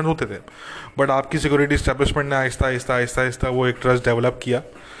पे कंसर्न होते थे। बट आपकी सिक्योरिटी इस्टेब्लिशमेंट ने आहिस्ता आहिस्ता आहिस्ता आहिस्ता वो एक ट्रस्ट डेवलप किया,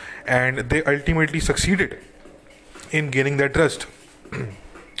 and they ultimately succeeded in gaining that trust.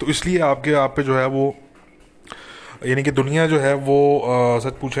 तो इसलिए आप पे जो है वो, यानी कि दुनिया जो है वो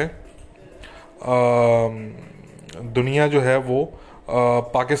सच पूछे, दुनिया जो है वो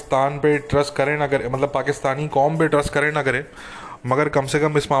पाकिस्तान पे ट्रस्ट करे ना करे, मतलब पाकिस्तानी कौम पे ट्रस्ट करे ना करे, मगर कम से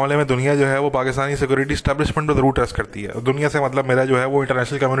कम इस मामले में दुनिया जो है वो पाकिस्तानी सिक्योरिटी इस्टेब्लिशमेंट पे ज़रूर ट्रस्ट करती है। दुनिया से मतलब मेरा जो है वो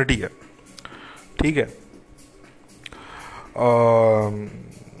इंटरनेशनल कम्युनिटी है। ठीक है,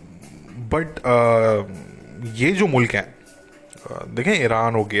 बट ये जो मुल्क हैं, देखें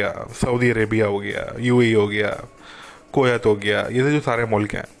ईरान हो गया, सऊदी अरेबिया हो गया, यूएई हो गया, कुवैत हो गया, ये जो सारे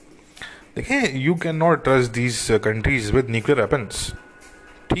मुल्क हैं, देखें you can not trust these countries with nuclear weapons.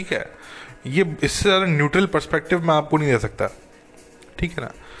 ठीक है, ये इससे ज़्यादा न्यूट्रल पर्सपेक्टिव मैं आपको नहीं दे सकता। ठीक है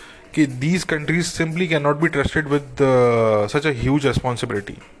ना, कि these countries simply can not be trusted with such a huge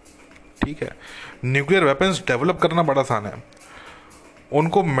responsibility. ठीक है, न्यूक्लियर वेपन्स डेवलप करना बड़ा आसान है,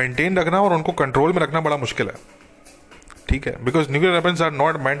 उनको मेंटेन रखना और उनको कंट्रोल में रखना बड़ा मुश्किल है। ठीक है, because nuclear weapons are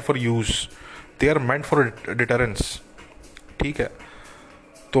not meant for use, they are meant for deterrence. ठीक है,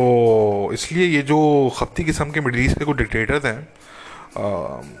 तो इसलिए ये जो खपती किस्म के मिडिल ईस्ट के कुछ डिक्टेटर्स हैं,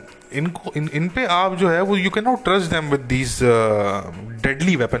 इनको इन पे आप जो है वो you can not trust them with these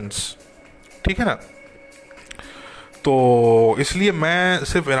deadly weapons. ठीक है ना, तो इसलिए मैं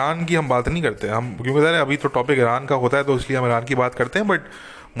सिर्फ ईरान की हम बात नहीं करते हम, क्योंकि ज़रा अभी तो टॉपिक ईरान का होता है तो इसलिए हम ईरान की बात करते हैं। बट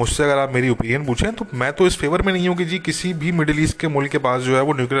मुझसे अगर आप मेरी ओपिनियन पूछें तो मैं तो इस फेवर में नहीं हूँ कि जी किसी भी मिडिल ईस्ट के मुल्क के पास जो है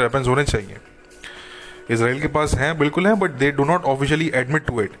वो न्यूक्लियर वेपन्स होने चाहिए। इसराइल के पास हैं, बिल्कुल हैं, but they do not officially admit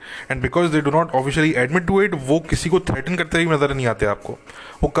to it. And because they do not officially admit to it, वो किसी को थ्रेटन करते हुए नज़र नहीं आते आपको।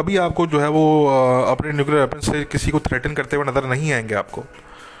 वो कभी आपको जो है वो अपने न्यूक्लियर वेपन से किसी को थ्रेटन करते हुए नज़र नहीं आएंगे आपको,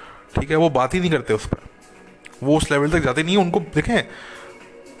 ठीक है। वो बात ही नहीं करते उस पर, वो उस लेवल तक जाते नहीं है। उनको देखें,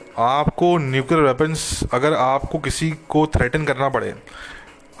 आपको न्यूक्लियर वेपन्स, अगर आपको किसी को थ्रेटन करना पड़े,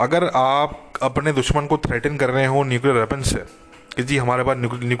 अगर आप अपने दुश्मन को थ्रेटन कर रहे हो न्यूक्लियर वेपन से कि जी हमारे पास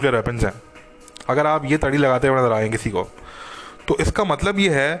न्यूक्लियर वेपन्स हैं, अगर आप ये तड़ी लगाते हुए नजर आए किसी को, तो इसका मतलब ये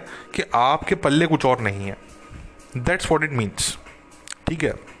है कि आपके पल्ले कुछ और नहीं है। दैट्स व्हाट इट मीन्स, ठीक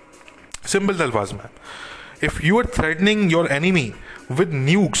है। सिंपल से अल्फाज में, if you are threatening your enemy with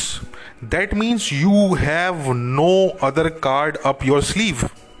nukes, that means you have no other card up your sleeve.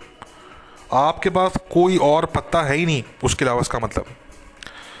 आपके पास कोई और पत्ता है ही नहीं उसके अलावा, इसका मतलब।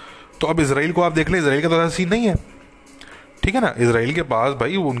 तो अब इसराइल को आप देख लें, इसराइल का तो ऐसा सीन नहीं है, ठीक है ना। इसराइल के पास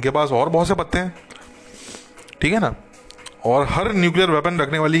भाई, उनके पास और बहुत से पत्ते हैं, ठीक है ना। और हर न्यूक्लियर वेपन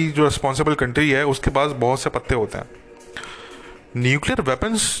रखने वाली जो रिस्पॉन्सिबल कंट्री है उसके पास बहुत से पत्ते होते हैं। न्यूक्लियर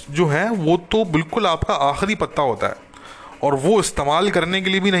वेपन्स जो हैं वो तो बिल्कुल आपका आखिरी पत्ता होता है, और वो इस्तेमाल करने के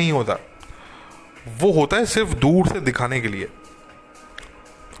लिए भी नहीं होता, वो होता है सिर्फ दूर से दिखाने के लिए।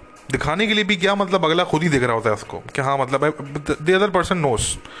 दिखाने के लिए भी क्या मतलब, अगला खुद ही देख रहा होता है उसको कि हाँ मतलब the other person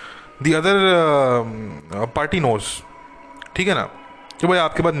nose, the other party nose, ठीक है ना, कि भाई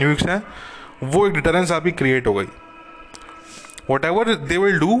आपके पास न्यूक्स हैं। वो एक डिटरेंस आपकी क्रिएट हो गई। What ever they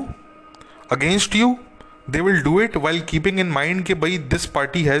will do against you, they will do it while keeping in mind कि भाई दिस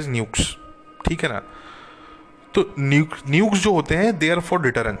पार्टी हैज़ न्यूक्स, ठीक है ना। तो न्यूक्स जो होते हैं they are for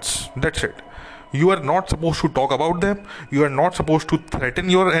deterrence, that's it. You are not supposed to talk about them. You are not supposed to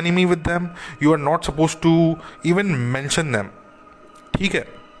threaten your enemy with them. You are not supposed to even mention them. ठीक है।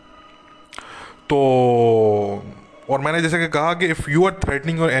 तो और मैंने जैसे कि कहा कि if you are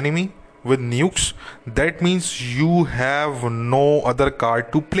threatening your enemy with nukes, that means you have no other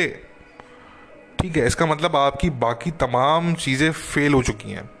card to play. ठीक है, इसका मतलब आपकी बाकी तमाम चीज़ें फेल हो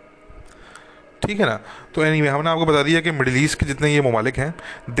चुकी हैं, ठीक है ना। तो एनीवे हमने आपको बता दिया कि मिडिल ईस्ट के जितने ये ममालिक हैं,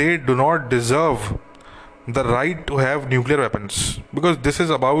 they do not deserve the right to have nuclear weapons, because this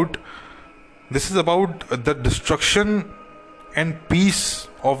is about the destruction and piece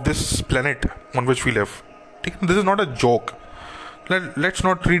of this planet on which we live, ठीक है। This is not a joke, let's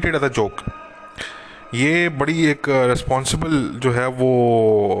not treat it as a joke. ये बड़ी एक responsible जो है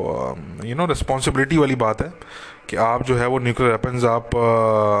वो responsibility वाली बात है कि आप जो है वो न्यूक्लियर वेपन्स आप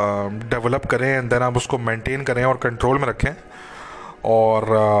डेवलप करें एंड देन आप उसको मेंटेन करें और कंट्रोल में रखें। और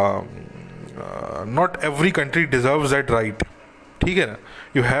not every country deserves that right, ठीक है ना।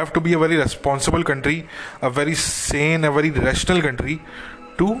 You have to be a very responsible country, a very sane, a very rational country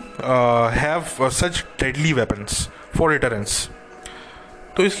to have such deadly weapons for deterrence.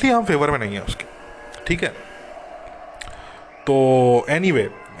 तो इसलिए हम फेवर में नहीं हैं उसके, ठीक है। तो एनीवे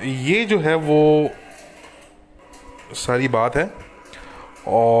ये जो है वो सारी बात है।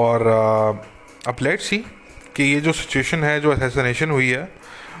 और अब लेट्स सी कि ये जो सिचुएशन है, जो असैसिनेशन हुई है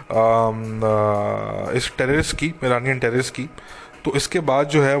इस टेररिस्ट की, ईरानियन टेररिस्ट की, तो इसके बाद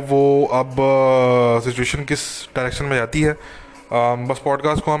जो है वो अब सिचुएशन किस डायरेक्शन में जाती है। बस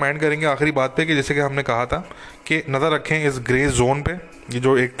पॉडकास्ट को हम एंड करेंगे आखिरी बात पे कि जैसे कि हमने कहा था कि नज़र रखें इस ग्रे जोन पे, ये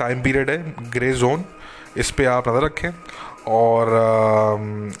जो एक टाइम पीरियड है ग्रे जोन, इस पे आप नज़र रखें। और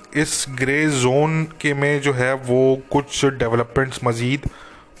इस ग्रे जोन के में जो है वो कुछ डेवलपमेंट्स मज़ीद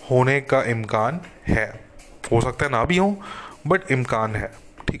होने का इम्कान है, हो सकता है ना भी हो, बट इम्कान है,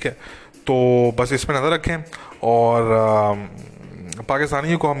 ठीक है। तो बस इस पर नज़र रखें। और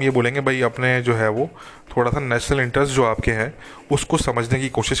पाकिस्तानियों को हम ये बोलेंगे भाई अपने जो है वो थोड़ा सा नेशनल इंटरेस्ट जो आपके हैं उसको समझने की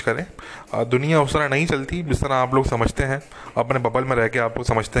कोशिश करें। दुनिया उस तरह नहीं चलती जिस तरह आप लोग समझते हैं, अपने बबल में रह के आप लोग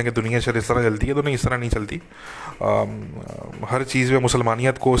समझते हैं कि दुनिया शायद इस तरह चलती है, तो नहीं, इस तरह नहीं चलती। हर चीज़ में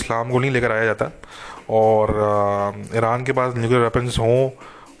मुसलमानियत को, इस्लाम को नहीं लेकर आया जाता। और ईरान के पास न्यूक्लियर वेपन्स हों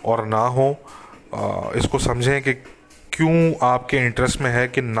और ना हो, इसको समझें कि क्यों आपके इंटरेस्ट में है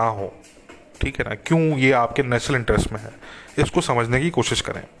कि ना हो, ठीक है ना, क्यों ये आपके नेशनल इंटरेस्ट में है, इसको समझने की कोशिश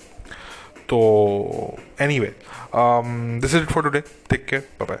करें। तो anyway this is it for today, take care,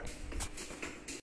 bye bye.